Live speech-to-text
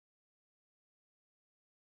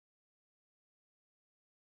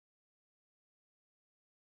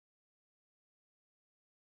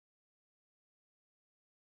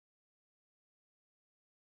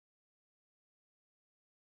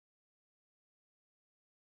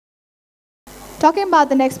talking about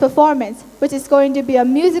the next performance, which is going to be a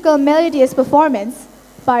musical melodious performance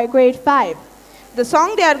by grade 5. The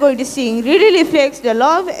song they are going to sing really reflects the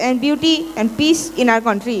love and beauty and peace in our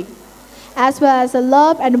country, as well as the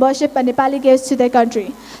love and worship that Nepali gives to their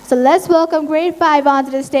country. So let's welcome grade 5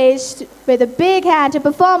 onto the stage with a big hand to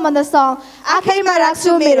perform on the song Aakhai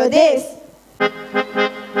Rakhchhu Mero Desh.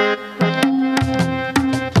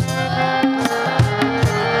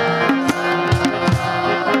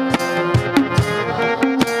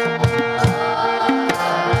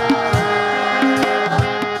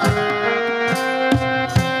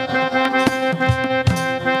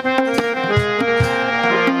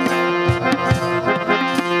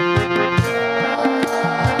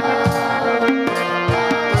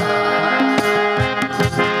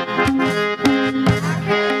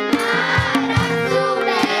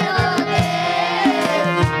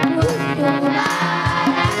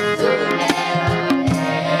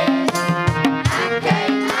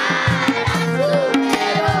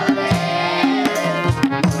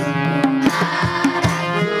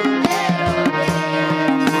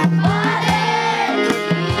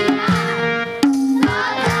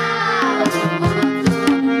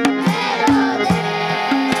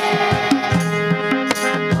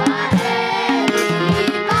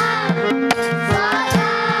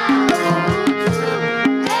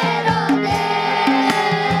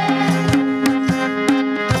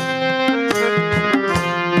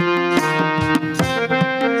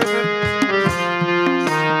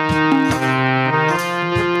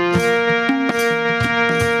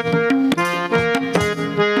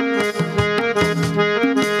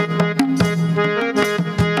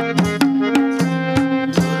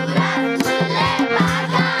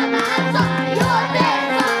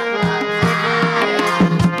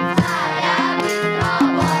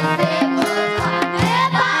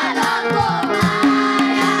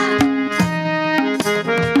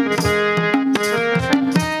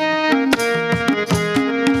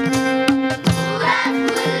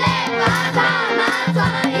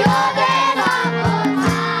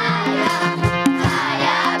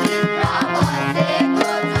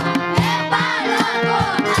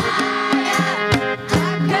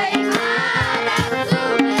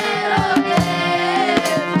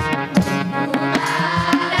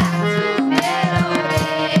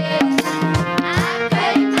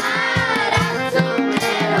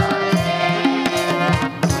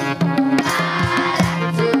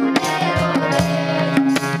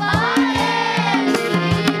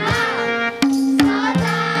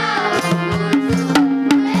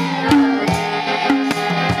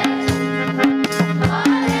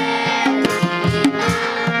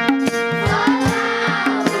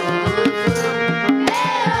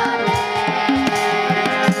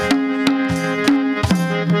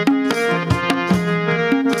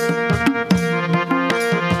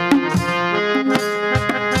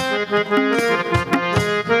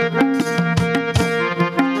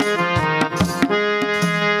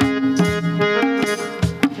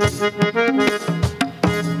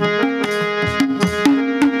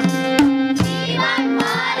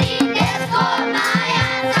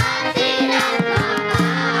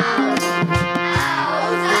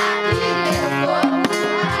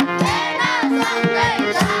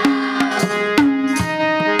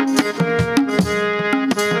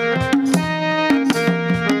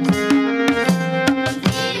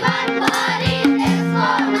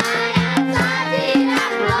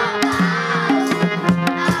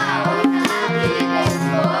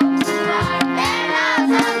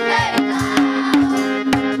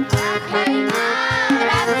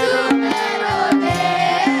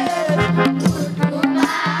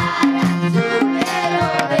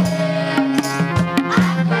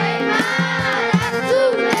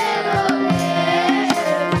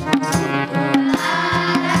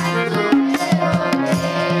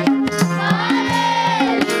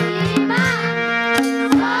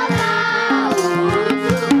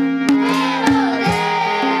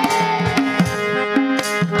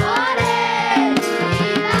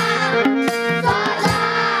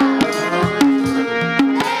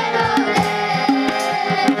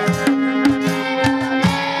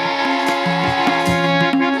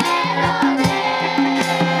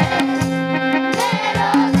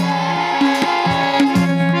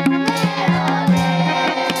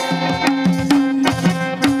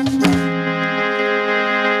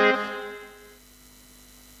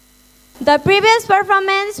 The previous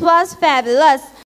performance was fabulous.